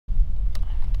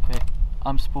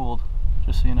I'm spooled,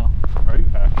 just so you know. Are you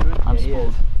actually? I'm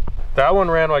spooled. That one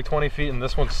ran like 20 feet and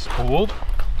this one's spooled?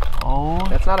 Oh.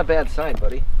 That's not a bad sign,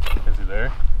 buddy. Is he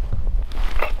there?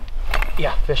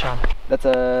 Yeah, fish on. That's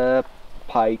a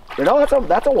pike. No,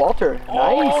 that's a Walter. Nice.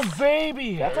 Oh,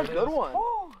 baby. That's a good one.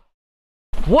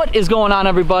 What is going on,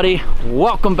 everybody?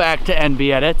 Welcome back to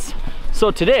NB Edits. So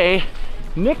today,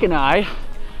 Nick and I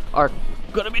are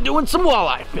gonna be doing some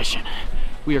walleye fishing.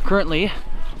 We are currently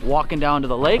walking down to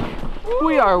the lake.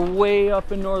 We are way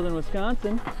up in northern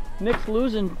Wisconsin. Nick's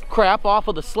losing crap off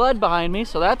of the sled behind me,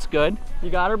 so that's good. You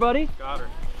got her, buddy? Got her.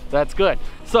 That's good.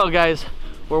 So guys,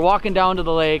 we're walking down to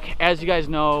the lake. As you guys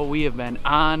know, we have been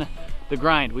on the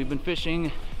grind. We've been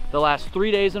fishing the last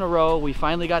 3 days in a row. We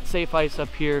finally got safe ice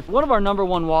up here. One of our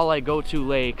 #1 walleye go-to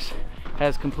lakes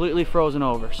has completely frozen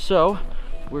over. So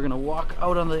we're gonna walk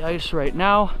out on the ice right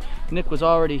now. Nick was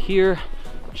already here,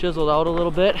 chiseled out a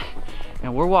little bit,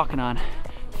 and we're walking on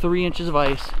 3 inches of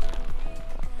ice,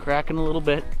 cracking a little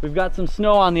bit. We've got some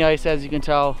snow on the ice, as you can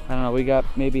tell. I don't know, we got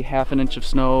maybe ½ an inch of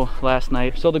snow last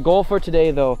night. So the goal for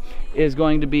today though is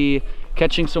going to be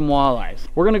catching some walleyes.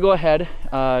 We're gonna go ahead,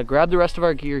 grab the rest of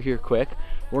our gear here quick.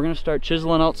 We're gonna start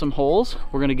chiseling out some holes.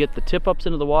 We're gonna get the tip ups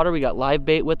into the water. We got live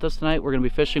bait with us tonight. We're gonna be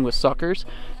fishing with suckers.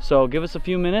 So give us a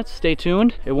few minutes, stay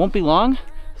tuned. It won't be long.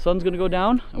 The sun's gonna go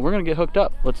down and we're gonna get hooked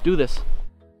up. Let's do this.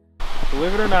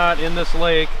 Believe it or not, in this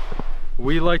lake,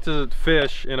 we like to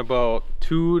fish in about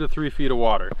 2 to 3 feet of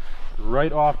water.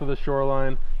 Right off of the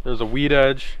shoreline, there's a weed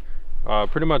edge,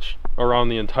 pretty much around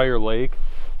the entire lake.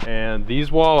 And these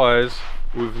walleyes,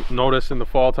 we've noticed in the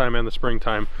fall time and the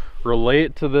springtime,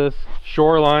 relate to this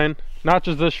shoreline, not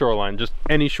just this shoreline, just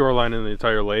any shoreline in the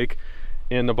entire lake,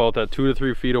 in about that 2 to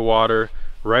 3 feet of water,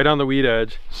 right on the weed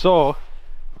edge. So,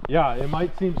 yeah, it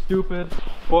might seem stupid,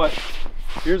 but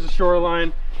here's the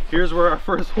shoreline. Here's where our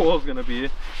first hole is gonna be.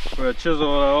 We're gonna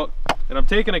chisel it out. And I'm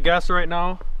taking a guess right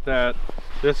now that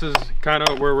this is kind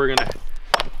of where we're gonna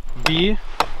be.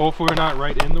 Hopefully we're not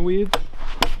right in the weeds.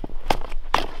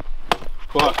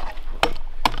 But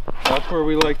that's where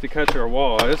we like to catch our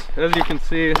walleyes. As you can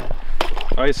see,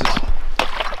 ice is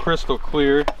crystal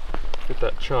clear. Get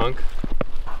that chunk.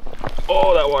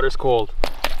 Oh, that water's cold.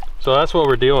 So that's what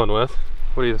we're dealing with.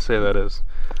 What do you say that is?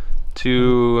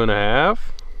 2.5?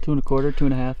 2 1/4,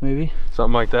 2.5 maybe.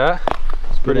 Something like that.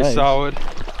 It's pretty ice. solid,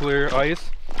 clear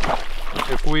ice.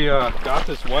 If we got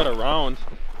this wet around,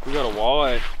 we got a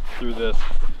walleye through this.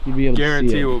 You'd be able to Guarantee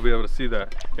see it. we'll be able to see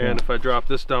that. And if I drop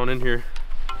this down in here,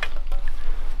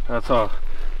 that's how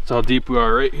deep we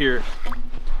are right here.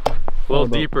 A little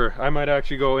deeper. I might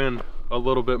actually go in a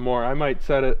little bit more. I might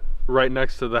set it right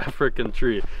next to that freaking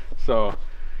tree. So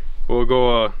we'll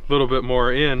go a little bit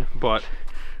more in, but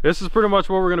this is pretty much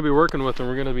what we're going to be working with, and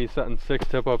we're going to be setting 6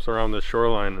 tip ups around this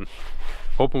shoreline and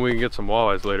hoping we can get some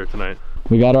walleyes later tonight.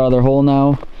 We got our other hole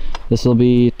now. This will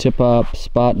be tip up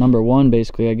spot #1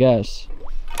 basically, I guess.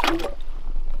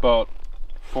 About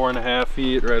 4.5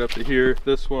 feet right up to here.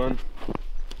 This one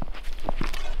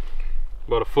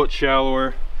about a foot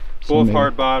shallower, both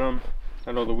hard bottom.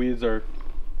 I know the weeds are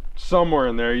somewhere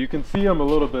in there. You can see them a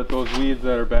little bit, those weeds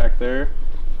that are back there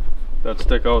that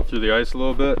stick out through the ice a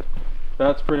little bit.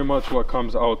 That's pretty much what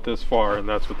comes out this far, and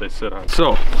that's what they sit on.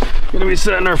 So, gonna be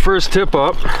setting our first tip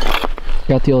up.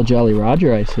 Got the old Jolly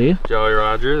Roger, I see. Jolly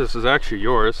Roger, this is actually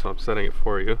yours, so I'm setting it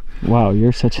for you. Wow,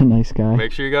 you're such a nice guy.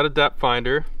 Make sure you got a depth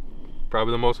finder.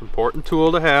 Probably the most important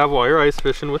tool to have while you're ice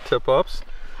fishing with tip ups.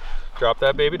 Drop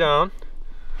that baby down.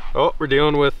 Oh, we're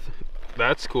dealing with,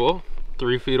 that's cool,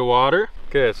 3 feet of water.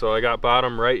 Okay, so I got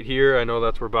bottom right here. I know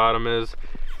that's where bottom is.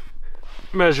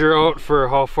 Measure out for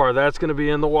how far that's going to be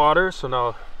in the water. So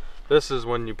now this is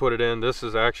when you put it in, this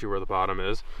is actually where the bottom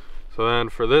is. So then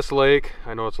for this lake,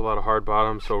 I know it's a lot of hard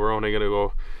bottom, so we're only going to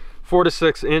go 4 to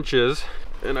 6 inches.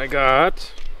 And I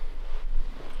got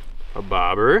a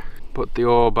bobber. Put the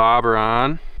old bobber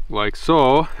on like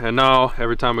so, and now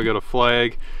every time we get a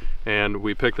flag and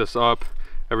we pick this up,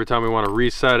 every time we want to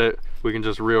reset it, we can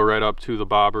just reel right up to the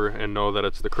bobber and know that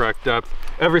it's the correct depth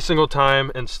every single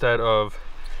time, instead of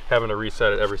having to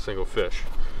reset it every single fish.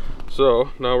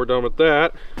 So now we're done with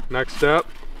that. Next step,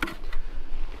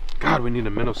 God, we need a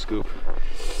minnow scoop.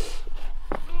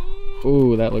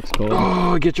 Ooh, that looks cool.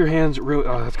 Oh, get your hands real.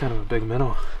 Oh, that's kind of a big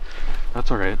minnow.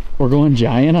 That's all right. We're going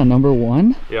giant on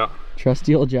 #1. Yeah.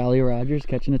 Trusty old Jolly Roger's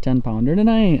catching a 10-pounder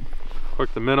tonight.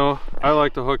 Hook the minnow. I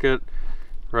like to hook it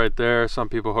right there. Some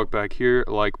people hook back here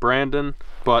like Brandon,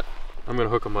 but I'm gonna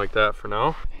hook them like that for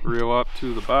now. Reel up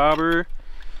to the bobber.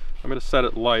 I'm gonna set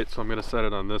it light, so I'm gonna set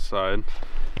it on this side.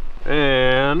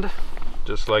 And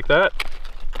just like that,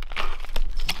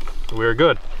 we're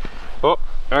good. Oh,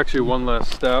 actually one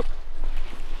last step.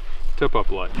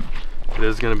 tip-up light. It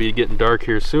is going to be getting dark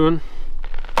here soon,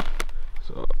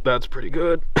 so that's pretty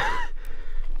good.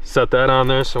 Set that on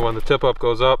there so when the tip-up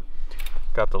goes up,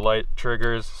 got the light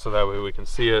triggers so that way we can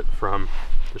see it from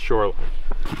the shoreline.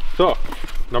 So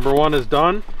number 1 is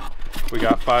done. We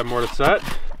got 5 more to set,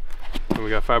 and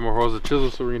we got 5 more holes of chisel,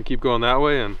 so we're going to keep going that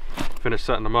way and finish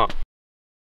setting them up.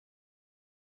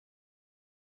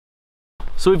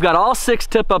 So we've got all 6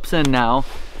 tip-ups in now.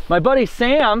 My buddy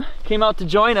Sam came out to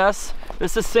join us.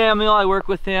 This is Samuel, I work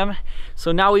with him.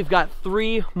 So now we've got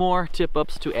 3 more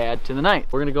tip-ups to add to the night.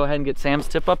 We're gonna go ahead and get Sam's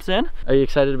tip-ups in. Are you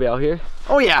excited to be out here?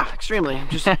 Oh yeah, extremely. I'm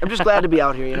just glad to be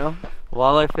out here, you know?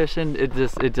 Walleye fishing, it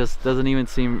just doesn't even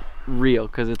seem real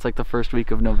because it's like the first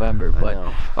week of November. But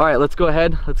all right, let's go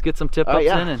ahead. Let's get some tip-ups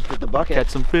in and get the bucket. Catch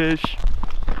some fish.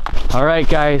 All right,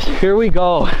 guys, here we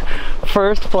go.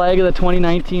 First flag of the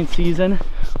 2019 season.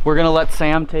 We're gonna let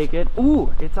Sam take it.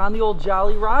 Ooh, it's on the old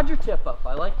Jolly Roger tip-up.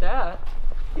 I like that.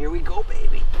 Here we go,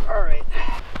 baby. All right.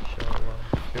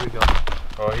 Here we go.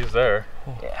 Oh, he's there.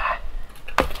 Yeah.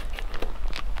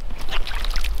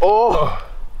 Oh.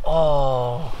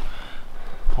 Oh.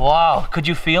 Wow. Could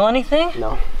you feel anything?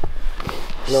 No.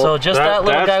 So just that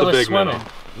little guy was swimming. Minnow.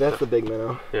 That's the big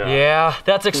minnow. Yeah,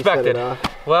 that's expected.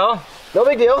 Well, no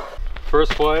big deal.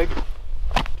 First flag.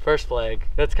 First flag.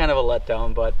 That's kind of a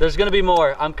letdown, but there's gonna be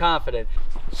more. I'm confident.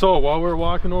 So while we're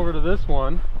walking over to this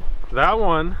one, that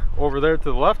one over there to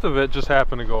the left of it just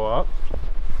happened to go up.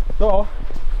 So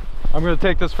I'm gonna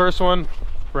take this first one.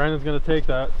 Brandon's gonna take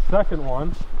that second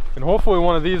one, and hopefully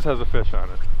one of these has a fish on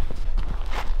it.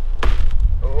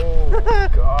 Oh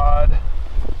God.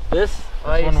 This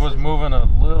one was moving a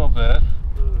little bit.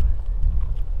 I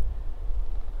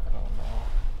don't know.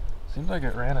 Seems like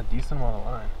it ran a decent amount of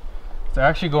line. It's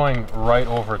actually going right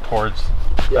over towards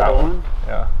that one.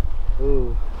 Yeah.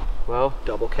 Ooh. Well,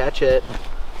 double catch it.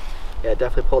 Yeah, it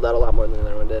definitely pulled out a lot more than the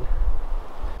other one did.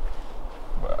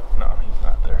 But no, he's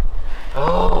not there.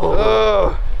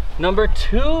 Oh. Number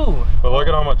 2. But look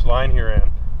at how much line he ran.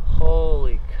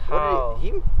 Holy cow.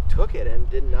 He took it and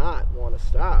did not want to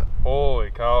stop.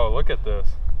 Holy cow, look at this.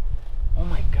 Oh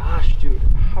my gosh, dude.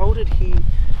 How did he?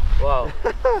 Wow.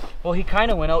 Well, he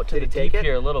kind of went out to the deep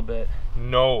here a little bit.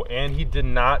 No, and he did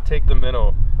not take the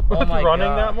minnow. Oh my running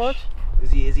gosh. that much?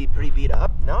 Is he pretty beat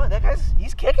up? No, that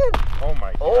he's kicking. Oh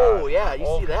my god. Oh yeah, you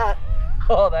see that?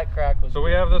 Oh, that crack was. So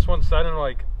we have this one set in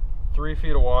like 3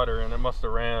 feet of water, and it must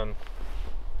have ran,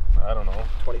 I don't know,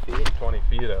 20 feet. 20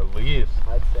 feet at least.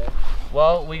 I'd say.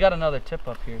 Well, we got another tip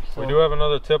up here. So. We do have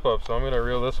another tip up, so I'm gonna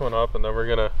reel this one up, and then we're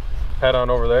gonna head on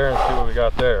over there and see what we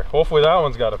got there. Hopefully that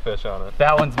one's got a fish on it.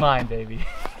 That one's mine, baby.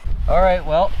 All right,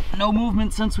 well, no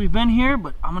movement since we've been here,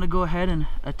 but I'm gonna go ahead and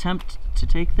attempt to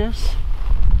take this.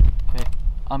 Okay,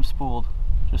 I'm spooled,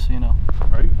 just so you know.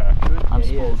 Are you actually? I'm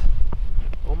spooled.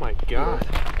 Oh my god.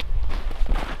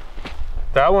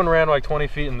 That one ran like 20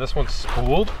 feet and this one's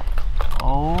spooled?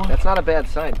 Oh. That's not a bad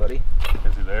sign, buddy.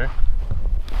 Is he there?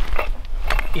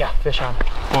 Yeah, fish on.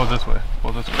 Pull this way.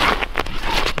 Pull this way.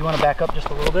 You want to back up just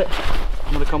a little bit?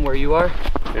 I'm gonna come where you are.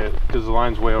 Yeah, because the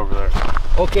line's way over there.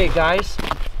 Okay, guys.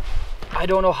 I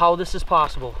don't know how this is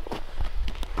possible.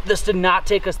 This did not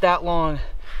take us that long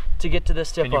to get to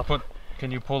this tip up.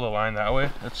 Can you pull the line that way?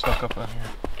 It's stuck up on here.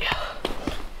 Yeah.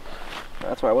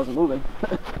 That's why I wasn't moving.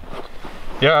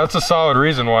 Yeah, that's a solid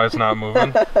reason why it's not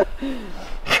moving.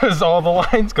 Because all the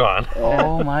line's gone.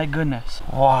 Oh my goodness.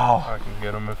 Wow. I can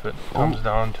get him if it comes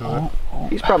down to it.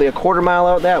 He's probably a quarter mile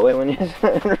out that way when you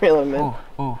reel him in.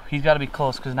 Oh, he's got to be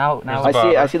close because now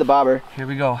I see the bobber. Here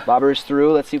we go. Bobber is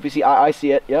through. Let's see if we see. I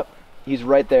see it. Yep. He's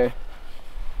right there.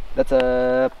 That's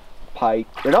a pike.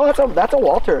 No, that's a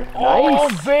Walter. Nice. Oh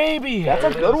baby. That's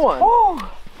a good one. Woo.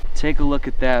 Take a look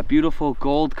at that. Beautiful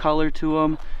gold color to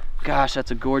him. Gosh, that's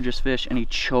a gorgeous fish, and he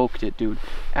choked it, dude.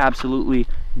 Absolutely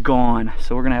gone.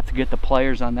 So we're gonna have to get the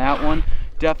pliers on that one.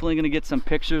 Definitely gonna get some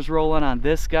pictures rolling on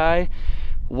this guy.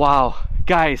 Wow,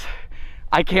 guys,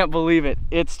 I can't believe it.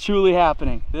 It's truly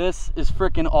happening. This is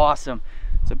freaking awesome.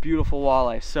 It's a beautiful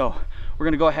walleye. So we're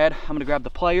gonna go ahead. I'm gonna grab the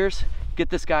pliers,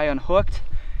 get this guy unhooked.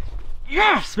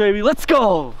 Yes, baby, let's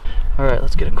go. All right,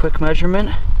 let's get a quick measurement.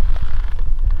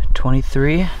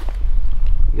 23.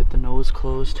 Get the nose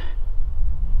closed.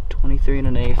 23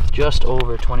 1/8, just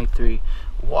over 23.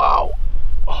 Wow.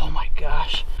 Oh my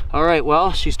gosh. All right,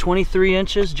 well, she's 23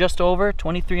 inches, just over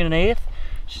 23 1/8.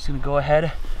 She's gonna go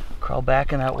ahead, crawl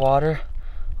back in that water.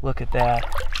 Look at that.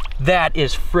 That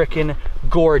is freaking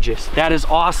gorgeous. That is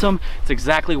awesome. It's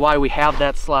exactly why we have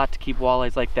that slot, to keep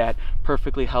walleyes like that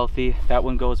perfectly healthy. That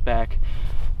one goes back.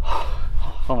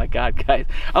 Oh my God, guys.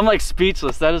 I'm like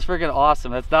speechless. That is freaking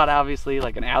awesome. That's not obviously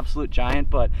like an absolute giant,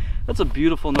 but that's a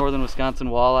beautiful northern Wisconsin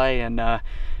walleye, and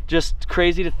just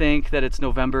crazy to think that it's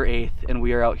November 8th and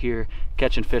we are out here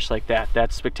catching fish like that.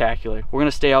 That's spectacular. We're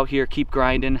gonna stay out here, keep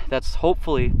grinding. That's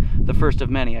hopefully the first of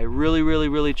many. I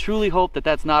really, truly hope that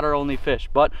that's not our only fish,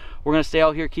 but we're gonna stay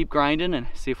out here, keep grinding, and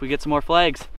see if we get some more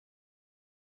flags.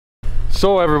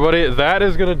 So everybody, that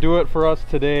is gonna do it for us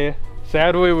today.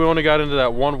 Sadly, we only got into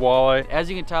that one walleye. As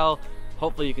you can tell,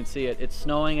 hopefully you can see it, it's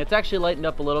snowing. It's actually lightened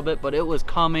up a little bit, but it was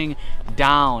coming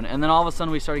down. And then all of a sudden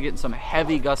we started getting some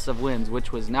heavy gusts of winds,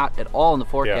 which was not at all in the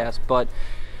forecast, but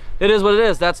it is what it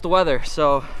is. That's the weather.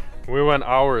 So we went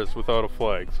hours without a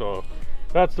flag. So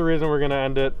that's the reason we're gonna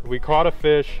end it. We caught a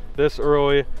fish this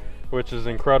early, which is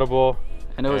incredible.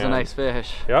 And it was a nice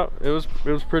fish. Yeah, it was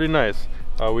pretty nice.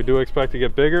 We do expect to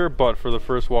get bigger, but for the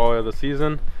first walleye of the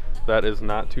season, that is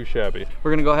not too shabby.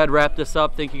 We're gonna go ahead and wrap this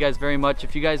up. Thank you guys very much.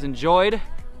 If you guys enjoyed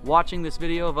watching this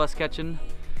video of us catching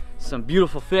some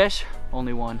beautiful fish,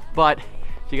 only one, but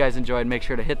if you guys enjoyed, make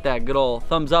sure to hit that good old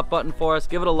thumbs up button for us,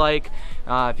 give it a like.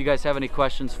 If you guys have any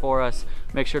questions for us,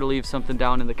 make sure to leave something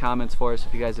down in the comments for us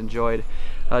if you guys enjoyed.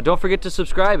 Don't forget to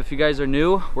subscribe if you guys are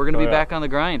new. We're gonna be back on the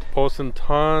grind. Posting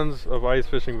tons of ice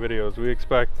fishing videos. We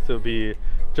expect to be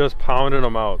just pounding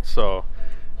them out, so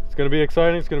it's gonna be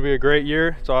exciting. It's gonna be a great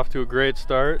year. It's off to a great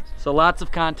start. So lots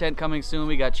of content coming soon.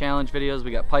 We got challenge videos,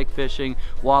 we got pike fishing,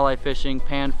 walleye fishing,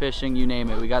 pan fishing, you name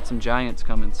it. We got some giants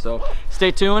coming, so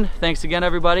stay tuned. Thanks again,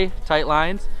 everybody. Tight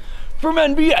lines for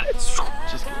men be at it.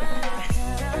 Just kidding.